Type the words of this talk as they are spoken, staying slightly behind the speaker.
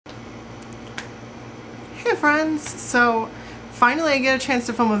Hey friends! So finally I get a chance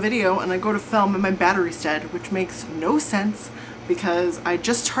to film a video and I go to film and my battery's dead, which makes no sense because I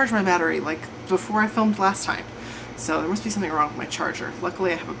just charged my battery like before I filmed last time. So there must be something wrong with my charger.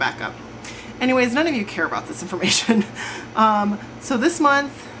 Luckily I have a backup. Anyways, none of you care about this information. So this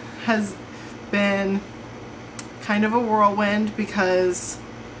month has been kind of a whirlwind because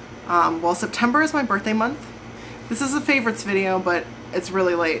well, September is my birthday month. This is a favorites video, but it's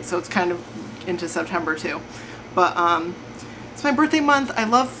really late, so it's kind of into September too. But it's my birthday month. I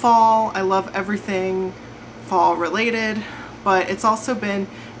love fall. I love everything fall related, but it's also been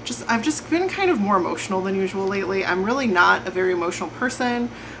I've just been kind of more emotional than usual lately. I'm really not a very emotional person,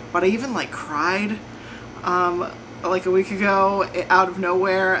 but I even like cried like a week ago out of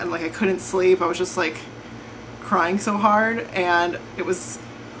nowhere, and like I couldn't sleep. I was just like crying so hard, and it was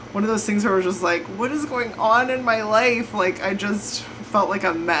one of those things where I was just like, what is going on in my life? Like I just felt like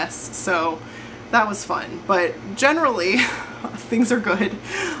a mess. So that was fun, but generally things are good.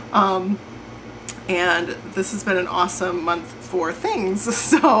 And this has been an awesome month for things.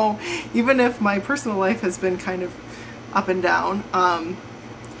 So even if my personal life has been kind of up and down,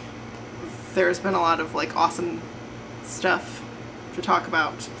 there's been a lot of like awesome stuff to talk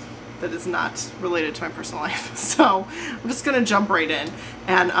about that is not related to my personal life. So I'm just gonna jump right in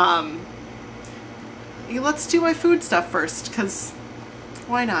and let's do my food stuff first, because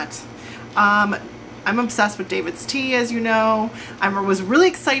why not? I'm obsessed with David's Tea, as you know. I was really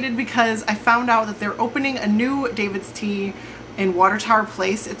excited because I found out that they're opening a new David's Tea in Water Tower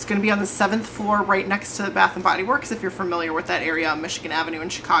Place. It's going to be on the 7th floor right next to Bath & Body Works, if you're familiar with that area on Michigan Avenue in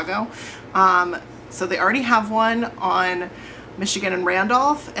Chicago. So they already have one on Michigan and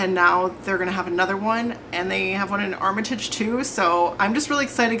Randolph, and now they're going to have another one, and they have one in Armitage too. So I'm just really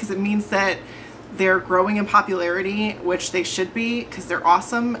excited because it means that they're growing in popularity, which they should be, because they're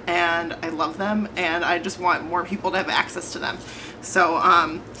awesome and I love them, and I just want more people to have access to them. So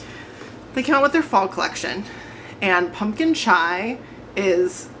they came out with their fall collection, and pumpkin chai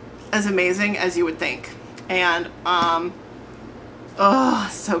is as amazing as you would think. And oh,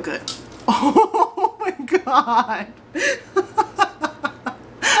 so good. Oh my god.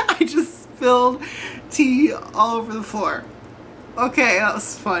 I just spilled tea all over the floor. Okay, that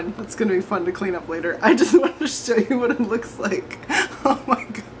was fun. It's gonna be fun to clean up later. I just wanted to show you what it looks like. Oh my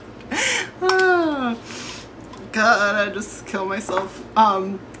god. Ah, god, I just killed myself.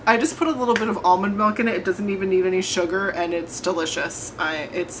 I just put a little bit of almond milk in it. It doesn't even need any sugar, and it's delicious.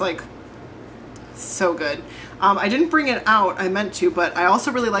 It's like so good. I didn't bring it out. I meant to, but I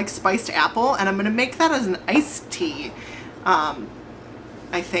also really like spiced apple, and I'm gonna make that as an iced tea.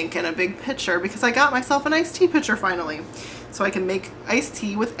 I think in a big pitcher, because I got myself an iced tea pitcher finally. So I can make iced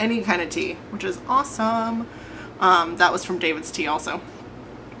tea with any kind of tea, which is awesome. That was from David's Tea also.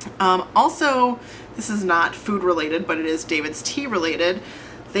 Also, this is not food related, but it is David's Tea related.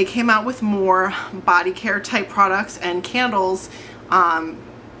 They came out with more body care type products and candles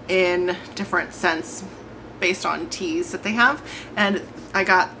in different scents based on teas that they have. And I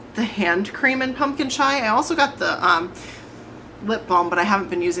got the hand cream and pumpkin chai. I also got the lip balm, but I haven't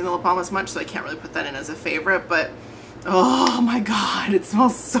been using the lip balm as much, so I can't really put that in as a favorite. But oh my god, it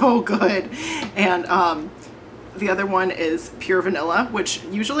smells so good. And the other one is pure vanilla, which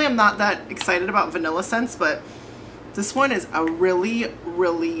usually I'm not that excited about vanilla scents, but this one is a really,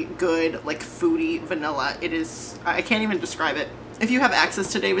 really good, like, foodie vanilla. It is, I can't even describe it. If you have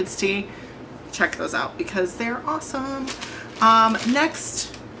access to David's Tea, check those out because they're awesome.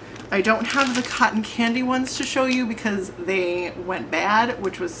 Next, I don't have the cotton candy ones to show you because they went bad,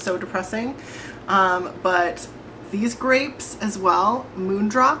 which was so depressing. But these grapes as well,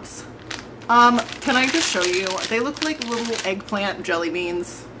 Moondrops. Can I just show you? They look like little eggplant jelly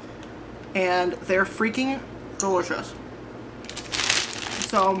beans, and they're freaking delicious.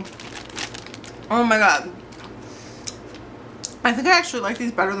 So, oh my god. I think I actually like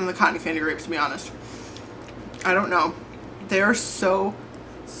these better than the cotton candy grapes, to be honest. I don't know. They are so,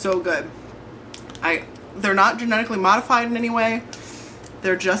 so good. They're not genetically modified in any way.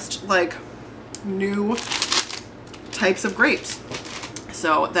 They're just like new types of grapes.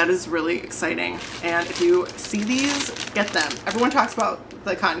 So that is really exciting. And if you see these, get them. Everyone talks about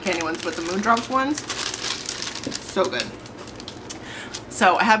the cotton candy ones, but the Moondrops ones, so good.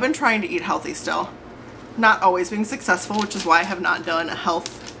 So I have been trying to eat healthy still. Not always being successful, which is why I have not done a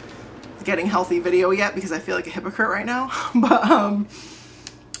getting healthy video yet, because I feel like a hypocrite right now. But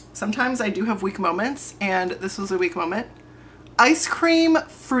sometimes I do have weak moments, and this was a weak moment. Ice cream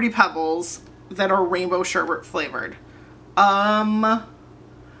Fruity Pebbles that are rainbow sherbet flavored.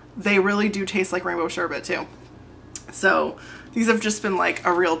 They really do taste like rainbow sherbet too. So These have just been like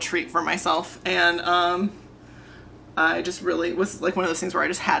a real treat for myself, and I just really was like one of those things where I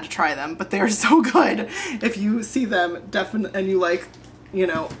just had to try them, but they're so good. If you see them, definitely, and you like, you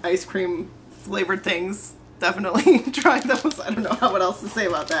know, ice cream flavored things, definitely try those. I don't know what else to say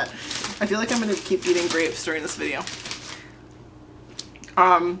about that. I feel like I'm gonna keep eating grapes during this video.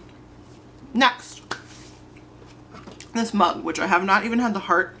 Next, this mug, which I have not even had the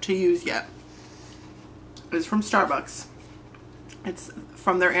heart to use yet, is from Starbucks. It's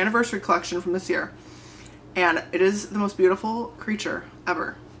from their anniversary collection from this year, and it is the most beautiful creature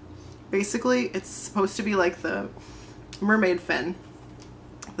ever. Basically, it's supposed to be like the mermaid fin,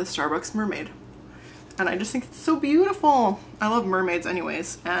 the Starbucks mermaid, and I just think it's so beautiful. I love mermaids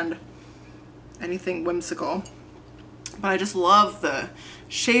anyways, and anything whimsical, but I just love the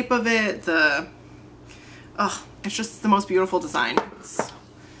shape of it. It's just the most beautiful design. It's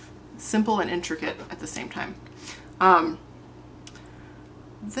simple and intricate at the same time.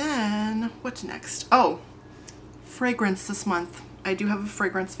 Then what's next? Oh, fragrance this month. I do have a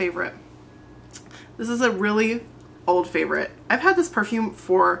fragrance favorite. This is a really old favorite. I've had this perfume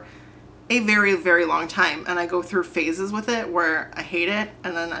for a very, very long time, and I go through phases with it where I hate it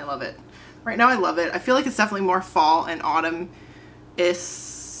and then I love it. Right now I love it. I feel like it's definitely more fall and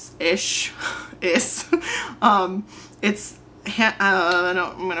autumn-ish. It's I'm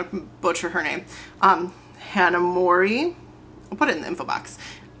gonna butcher her name. Hanae Mori. I'll put it in the info box.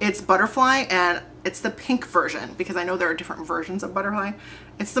 It's Butterfly, and it's the pink version because I know there are different versions of Butterfly.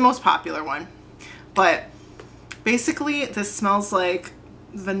 It's the most popular one, but basically this smells like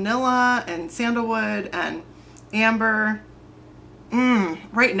vanilla and sandalwood and amber.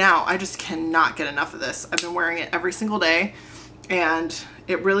 Right now I just cannot get enough of this. I've been wearing it every single day, and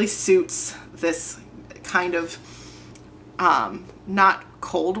it really suits this kind of not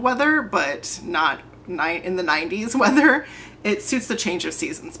cold weather, but not in the 90s weather. It suits the change of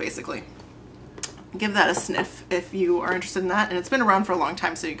seasons, basically. Give that a sniff if you are interested in that, and it's been around for a long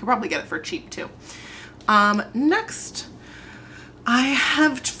time, so you could probably get it for cheap too. Next, I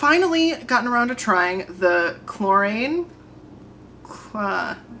have finally gotten around to trying the Klorane.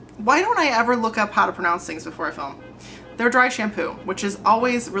 Why don't I ever look up how to pronounce things before I film? Their dry shampoo, which is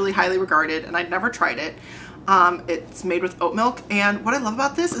always really highly regarded, and I'd never tried it. It's made with oat milk, and what I love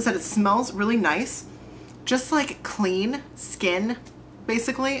about this is that it smells really nice, just like clean skin,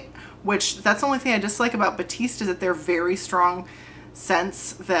 basically, which that's the only thing I dislike about Batiste, is that they're very strong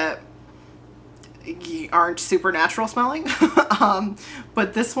scents that aren't super natural smelling.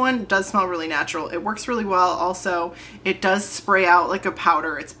 But this one does smell really natural. It works really well. Also, it does spray out like a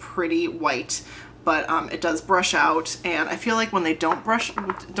powder. It's pretty white, but it does brush out, and I feel like when they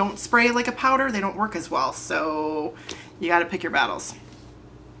don't spray like a powder, they don't work as well, so you got to pick your battles.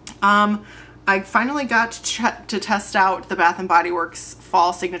 I finally got to test out the Bath & Body Works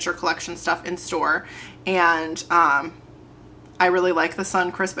Fall Signature Collection stuff in store, and I really like the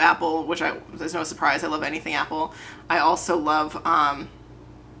Sun Crisp Apple, which there's no surprise, I love anything apple. I also love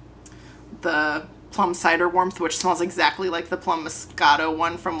the Plum Cider Warmth, which smells exactly like the Plum Moscato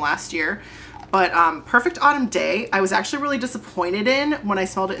one from last year. But Perfect Autumn Day, I was actually really disappointed in when I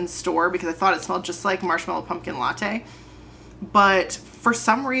smelled it in store because I thought it smelled just like Marshmallow Pumpkin Latte. But for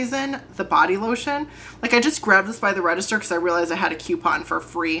some reason, the body lotion, like I just grabbed this by the register because I realized I had a coupon for a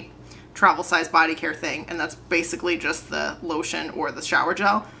free travel size body care thing, and that's basically just the lotion or the shower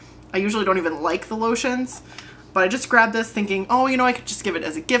gel. I usually don't even like the lotions, but I just grabbed this thinking, oh, you know, I could just give it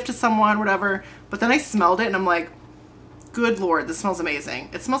as a gift to someone, whatever. But then I smelled it and I'm like, good Lord, this smells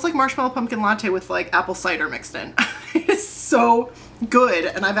amazing. It smells like Marshmallow Pumpkin Latte with like apple cider mixed in. It's so good,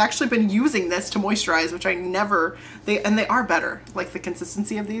 and I've actually been using this to moisturize, which I never, they are better. Like the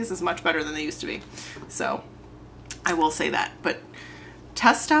consistency of these is much better than they used to be. So I will say that, but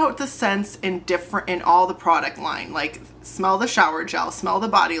test out the scents in all the product line. Like smell the shower gel, smell the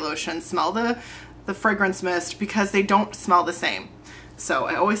body lotion, smell the fragrance mist, because they don't smell the same. So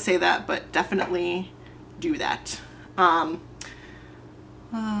I always say that, but definitely do that.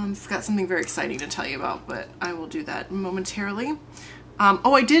 I've got something very exciting to tell you about, but I will do that momentarily.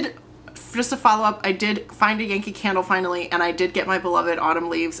 Oh, I did, just to follow up, I did find a Yankee candle finally, and I did get my beloved Autumn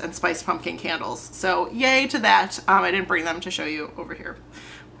Leaves and Spiced Pumpkin candles. So yay to that. I didn't bring them to show you over here,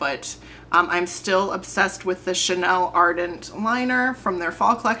 but I'm still obsessed with the Chanel Ardent liner from their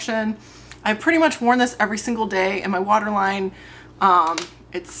fall collection. I've pretty much worn this every single day in my waterline.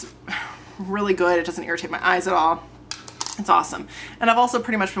 It's really good. It doesn't irritate my eyes at all. It's awesome. And I've also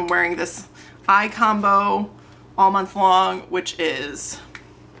pretty much been wearing this eye combo all month long, which is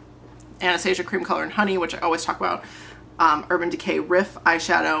Anastasia Cream Color and Honey, which I always talk about. Urban Decay Riff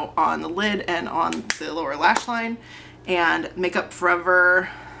eyeshadow on the lid and on the lower lash line. and Makeup Forever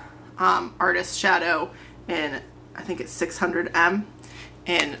Artist Shadow in, I think it's 600M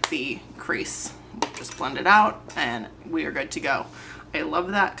in the crease. Just blend it out and we are good to go. I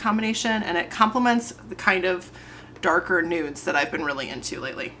love that combination, and it complements the kind of darker nudes that I've been really into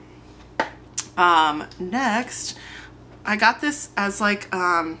lately. Next, I got this as like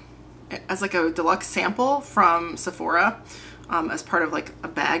a deluxe sample from Sephora. As part of like a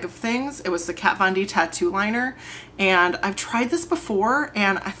bag of things. It was the Kat Von D tattoo liner, and I've tried this before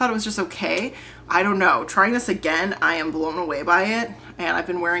and I thought it was just okay. I don't know, trying this again, I am blown away by it, and I've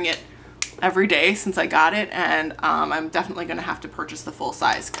been wearing it every day since I got it, and I'm definitely gonna have to purchase the full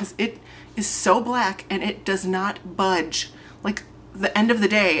size because it is so black and it does not budge. Like the end of the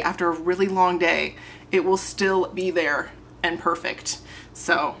day, after a really long day, it will still be there and perfect.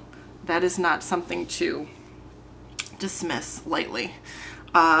 So that is not something to dismiss lightly.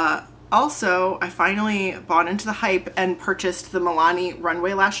 Also, I finally bought into the hype and purchased the Milani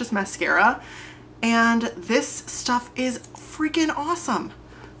Runway Lashes mascara, and this stuff is freaking awesome.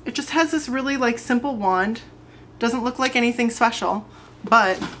 It just has this really like simple wand, doesn't look like anything special,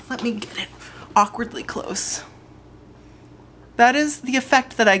 but let me get it awkwardly close. That is the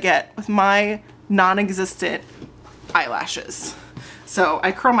effect that I get with my non-existent eyelashes. So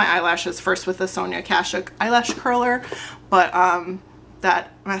I curl my eyelashes first with the Sonia Kashuk eyelash curler, but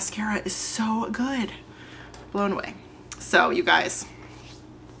that mascara is so good. Blown away. So you guys,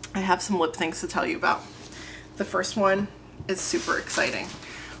 I have some lip things to tell you about. The first one is super exciting.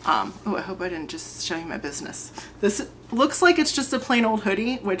 Oh, I hope I didn't just show you my business. This looks like it's just a plain old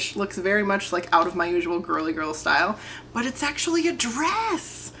hoodie, which looks very much like out of my usual girly girl style, but it's actually a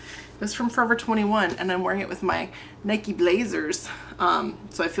dress. It's from Forever 21, and I'm wearing it with my Nike blazers,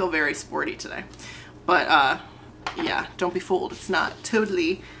 so I feel very sporty today. But yeah, don't be fooled. It's not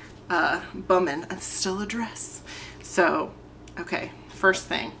totally bumming. It's still a dress. So, okay, first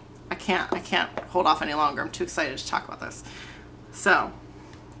thing. I can't hold off any longer. I'm too excited to talk about this. So,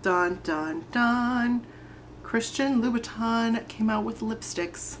 dun dun dun. Christian Louboutin came out with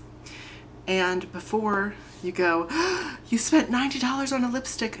lipsticks, and before you go, you spent $90 on a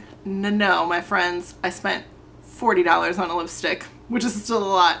lipstick. No, my friends, I spent $40 on a lipstick, which is still a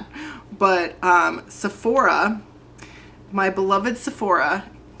lot. But Sephora, my beloved Sephora,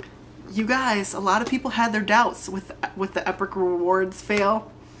 you guys, a lot of people had their doubts with the Epic Rewards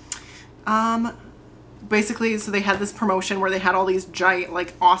fail. Basically, so they had this promotion where they had all these giant,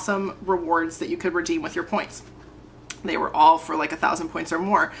 like, awesome rewards that you could redeem with your points. They were all for like 1,000 points or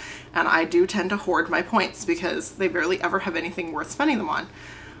more, and I do tend to hoard my points because they barely ever have anything worth spending them on.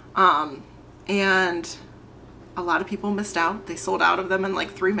 And a lot of people missed out. They sold out of them in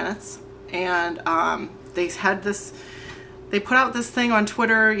like 3 minutes, and they put out this thing on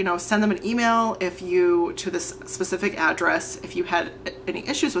Twitter, you know, send them an email to this specific address if you had any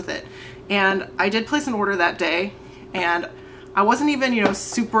issues with it. And I did place an order that day, and I wasn't even, you know,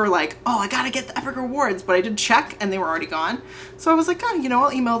 super like, oh, I gotta get the Epic Rewards, but I did check and they were already gone. So I was like, oh, you know,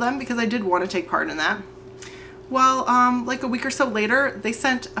 I'll email them because I did want to take part in that. Well, like a week or so later, they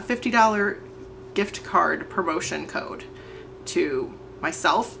sent a $50 gift card promotion code to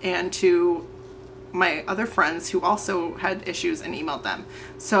myself and to my other friends who also had issues, and emailed them.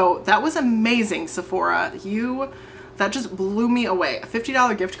 So that was amazing, Sephora. That just blew me away. A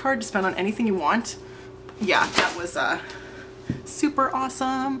 $50 gift card to spend on anything you want. Yeah, that was super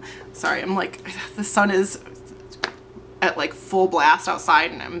awesome. Sorry, I'm like, the sun is at like full blast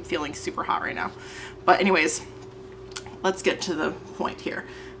outside and I'm feeling super hot right now. But anyways, let's get to the point here.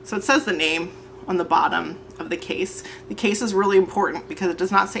 So it says the name on the bottom of the case. The case is really important because it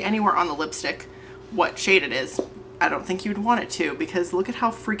does not say anywhere on the lipstick what shade it is. I don't think you'd want it to, because look at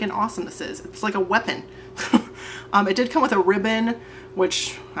how freaking awesome this is. It's like a weapon. It did come with a ribbon,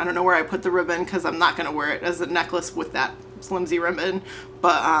 which I don't know where I put the ribbon because I'm not going to wear it as a necklace with that flimsy ribbon.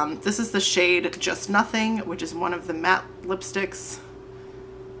 But this is the shade Just Nothing, which is one of the matte lipsticks.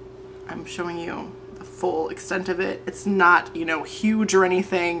 I'm showing you the full extent of it. It's not, you know, huge or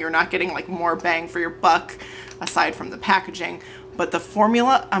anything. You're not getting like more bang for your buck aside from the packaging. But the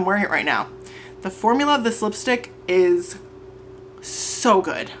formula, I'm wearing it right now. The formula of this lipstick is so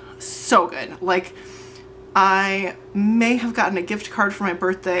good. So good. Like, I may have gotten a gift card for my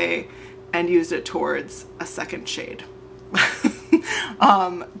birthday and used it towards a second shade.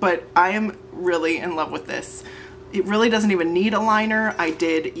 But I am really in love with this. It really doesn't even need a liner. I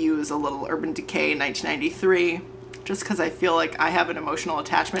did use a little Urban Decay 1993 just because I feel like I have an emotional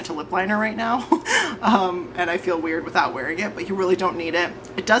attachment to lip liner right now. And I feel weird without wearing it, but you really don't need it.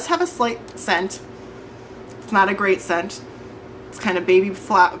 It does have a slight scent. It's not a great scent. It's kind of baby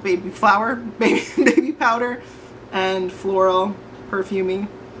powder. and floral, perfumey.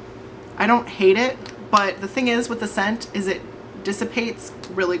 I don't hate it, but the thing is with the scent is it dissipates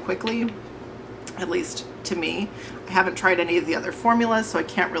really quickly, at least to me. I haven't tried any of the other formulas, so I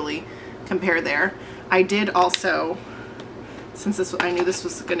can't really compare there. I did also, since this, I knew this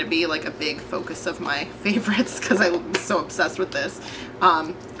was going to be like a big focus of my favorites because I was so obsessed with this.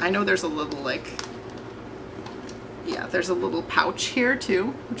 I know there's a little like, yeah, there's a little pouch here too,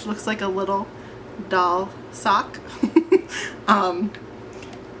 which looks like a little doll sock.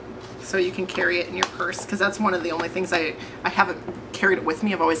 So you can carry it in your purse, because that's one of the only things I haven't carried it with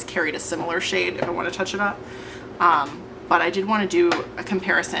me. I've always carried a similar shade if I want to touch it up. But I did want to do a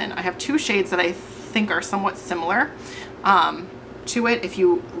comparison. I have two shades that I think are somewhat similar to it if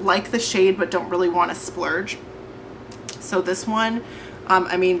you like the shade but don't really want to splurge. So this one,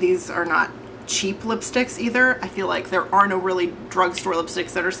 I mean, these are not cheap lipsticks either. I feel like there are no really drugstore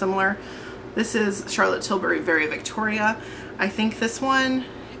lipsticks that are similar. This is Charlotte Tilbury Very Victoria. I think this one,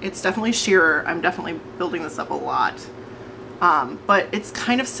 it's definitely sheerer. I'm definitely building this up a lot. But it's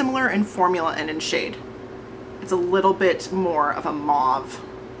kind of similar in formula and in shade. It's a little bit more of a mauve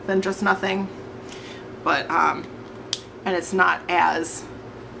than Just Nothing. But, and it's not as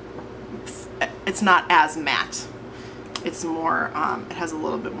matte. It's more, it has a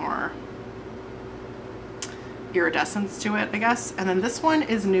little bit more iridescence to it, I guess. And then this one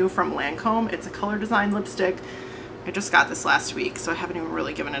is new from Lancome. It's a color design lipstick. I just got this last week, so I haven't even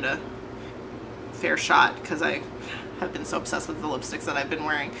really given it a fair shot because I have been so obsessed with the lipsticks that I've been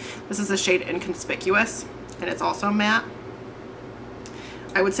wearing. This is the shade Inconspicuous, and it's also matte.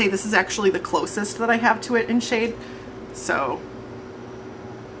 I would say this is actually the closest that I have to it in shade. So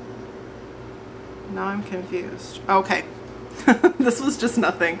now I'm confused. Okay. This was Just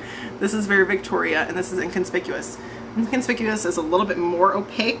Nothing. This is Very Victoria, and this is Inconspicuous. Inconspicuous is a little bit more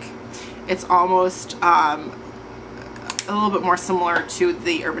opaque. It's almost a little bit more similar to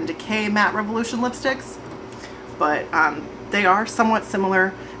the Urban Decay Matte Revolution lipsticks, but they are somewhat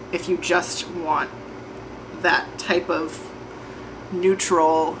similar if you just want that type of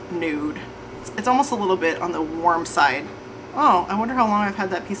neutral nude. It's almost a little bit on the warm side. Oh, I wonder how long I've had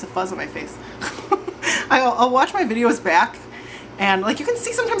that piece of fuzz on my face. I'll watch my videos back, and like you can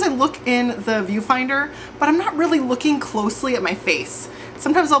see sometimes I look in the viewfinder, but I'm not really looking closely at my face.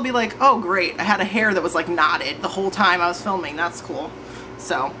 Sometimes I'll be like, oh great, I had a hair that was like knotted the whole time I was filming. That's cool.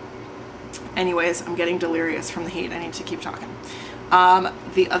 So anyways, I'm getting delirious from the heat. I need to keep talking.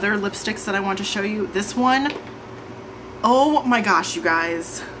 The other lipsticks that I want to show you, this one, oh my gosh, you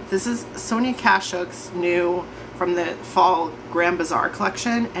guys. This is Sonia Kashuk's new from the Fall Grand Bazaar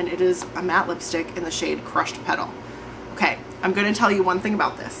collection, and it is a matte lipstick in the shade Crushed Petal. Okay, I'm going to tell you one thing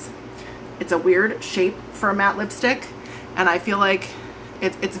about this. It's a weird shape for a matte lipstick, and I feel like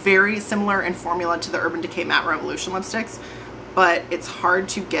it's very similar in formula to the Urban Decay Matte Revolution lipsticks, but it's hard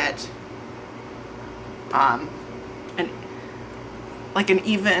to get an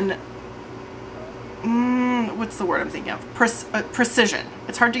even, what's the word I'm thinking of? Precision.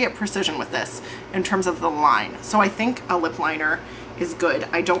 It's hard to get precision with this in terms of the line. So I think a lip liner is good.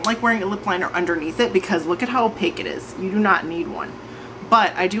 I don't like wearing a lip liner underneath it because look at how opaque it is. You do not need one.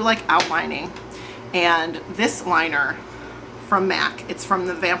 But I do like outlining. And this liner from MAC, it's from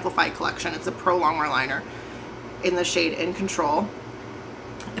the Vamplify collection. It's a Pro Longwear liner in the shade In Control.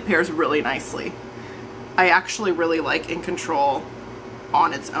 It pairs really nicely. I actually really like In Control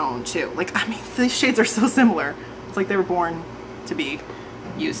on its own too. Like, I mean, these shades are so similar. It's like they were born to be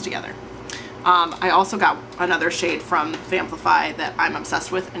used together. I also got another shade from Vamplify that I'm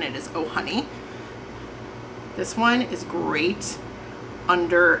obsessed with, and it is Oh Honey. This one is great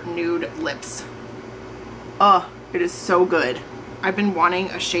under nude lips. It is so good. I've been wanting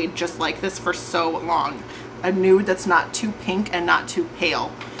a shade just like this for so long. A nude that's not too pink and not too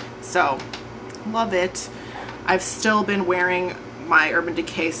pale. So, love it. I've still been wearing my Urban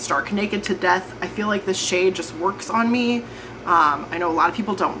Decay Stark Naked to death. I feel like this shade just works on me. I know a lot of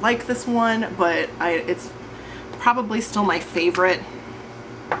people don't like this one, but it's probably still my favorite.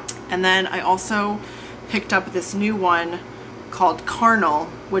 And then I also picked up this new one called Carnal,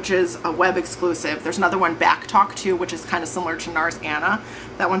 which is a web exclusive. There's another one, Back Talk too, which is kind of similar to NARS Anna.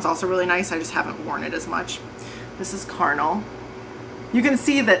 That one's also really nice. I just haven't worn it as much. This is Carnal. You can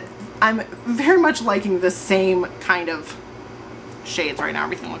see that I'm very much liking the same kind of shades right now.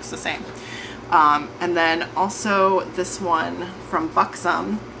 Everything looks the same. And then also this one from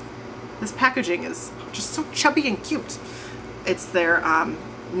Buxom. This packaging is just so chubby and cute. It's their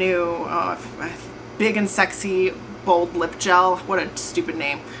new Big and Sexy Bold Lip Gel. What a stupid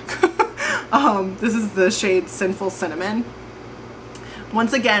name. This is the shade Sinful Cinnamon.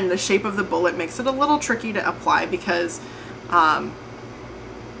 Once again, the shape of the bullet makes it a little tricky to apply because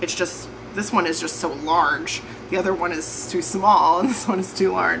it's just, this one is just so large. The other one is too small and this one is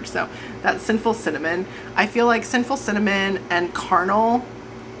too large. So that's Sinful Cinnamon. I feel like Sinful Cinnamon and Carnal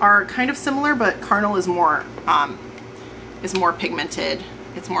are kind of similar, but Carnal is more pigmented.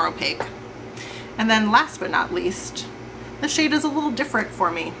 It's more opaque. And then last but not least, the shade is a little different for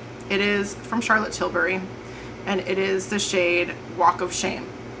me. It is from Charlotte Tilbury, and it is the shade Walk of Shame.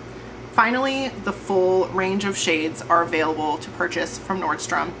 Finally, the full range of shades are available to purchase from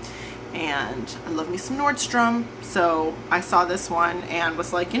Nordstrom, and I love me some Nordstrom, so I saw this one and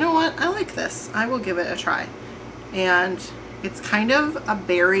was like, you know what, I like this. I will give it a try. And it's kind of a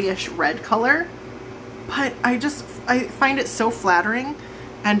berryish red color, but I find it so flattering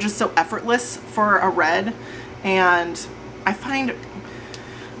and just so effortless for a red. And I find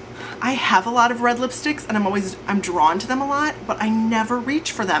I have a lot of red lipsticks and I'm drawn to them a lot, but I never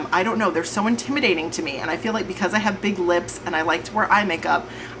reach for them. I don't know, they're so intimidating to me, and I feel like because I have big lips and I like to wear eye makeup,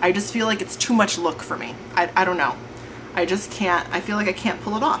 I just feel like it's too much look for me. I don't know. I just can't, I feel like I can't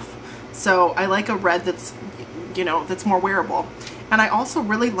pull it off. So I like a red that's, you know, that's more wearable. And I also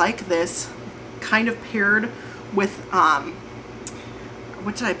really like this kind of paired with,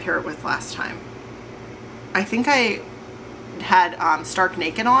 what did I pair it with last time? I think I had Stark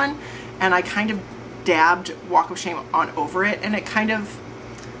Naked on, and I kind of dabbed Walk of Shame on over it, and it kind of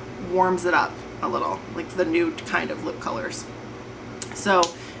warms it up a little, like the nude kind of lip colors. So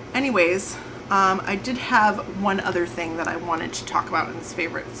anyways, I did have one other thing that I wanted to talk about in this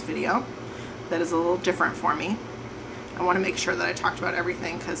favorites video that is a little different for me. I want to make sure that I talked about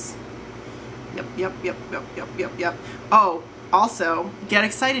everything because yep. Oh, also, get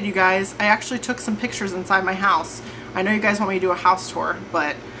excited, you guys. I actually took some pictures inside my house. I know you guys want me to do a house tour,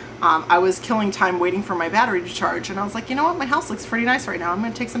 but I was killing time waiting for my battery to charge, and I was like, you know what, my house looks pretty nice right now. I'm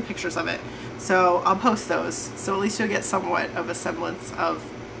going to take some pictures of it. So I'll post those, so at least you'll get somewhat of a semblance of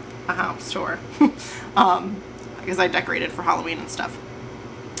a house tour. Because I decorated for Halloween and stuff.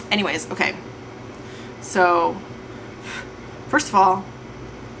 Anyways, okay. So, first of all,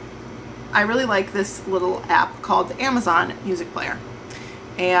 I really like this little app called the Amazon Music Player.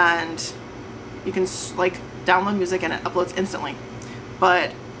 And you can like download music and it uploads instantly.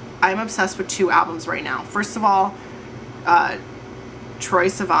 But I'm obsessed with two albums right now. First of all, Troye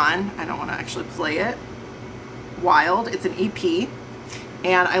Sivan, I don't want to actually play it, Wild, it's an EP,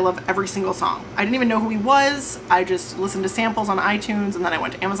 and I love every single song. I didn't even know who he was, I just listened to samples on iTunes and then I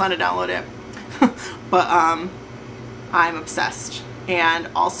went to Amazon to download it. But I'm obsessed. And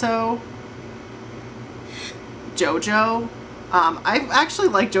also JoJo. I've actually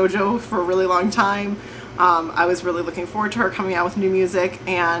liked JoJo for a really long time. I was really looking forward to her coming out with new music,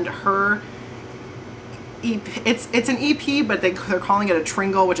 and her EP, it's an EP, but they're calling it a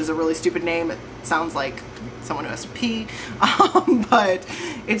tringle, which is a really stupid name. It sounds like someone who has to pee. But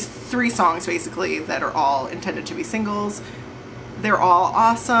it's 3 songs basically that are all intended to be singles. They're all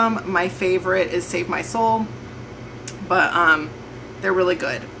awesome. My favorite is Save My Soul, but they're really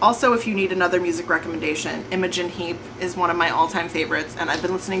good. Also, if you need another music recommendation, Imogen Heap is one of my all-time favorites, and I've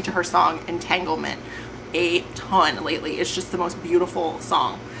been listening to her song Entanglement a ton lately. It's just the most beautiful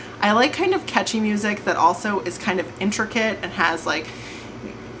song. I like kind of catchy music that also is kind of intricate and has like,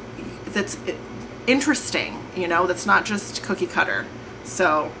 that's interesting, you know, that's not just cookie cutter.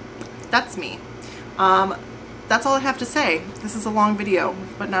 So that's me. That's all I have to say. This is a long video,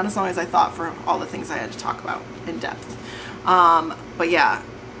 but not as long as I thought for all the things I had to talk about in depth. But yeah,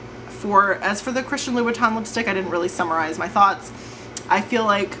 as for the Christian Louboutin lipstick, I didn't really summarize my thoughts. I feel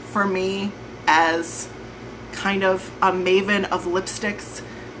like for me, as kind of a maven of lipsticks,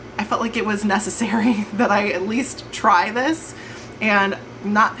 I felt like it was necessary that I at least try this, and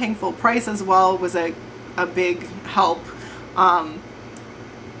not paying full price as well was a big help.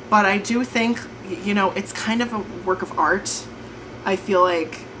 But I do think, you know, it's kind of a work of art. I feel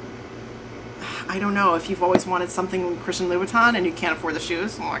like, I don't know, if you've always wanted something Christian Louboutin and you can't afford the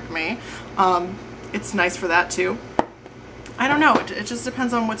shoes, like me, it's nice for that too. I don't know, it just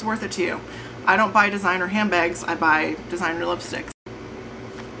depends on what's worth it to you. I don't buy designer handbags, I buy designer lipsticks.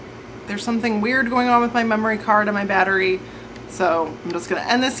 There's something weird going on with my memory card and my battery, so I'm just gonna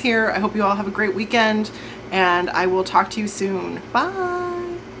end this here. I hope you all have a great weekend, and I will talk to you soon. Bye!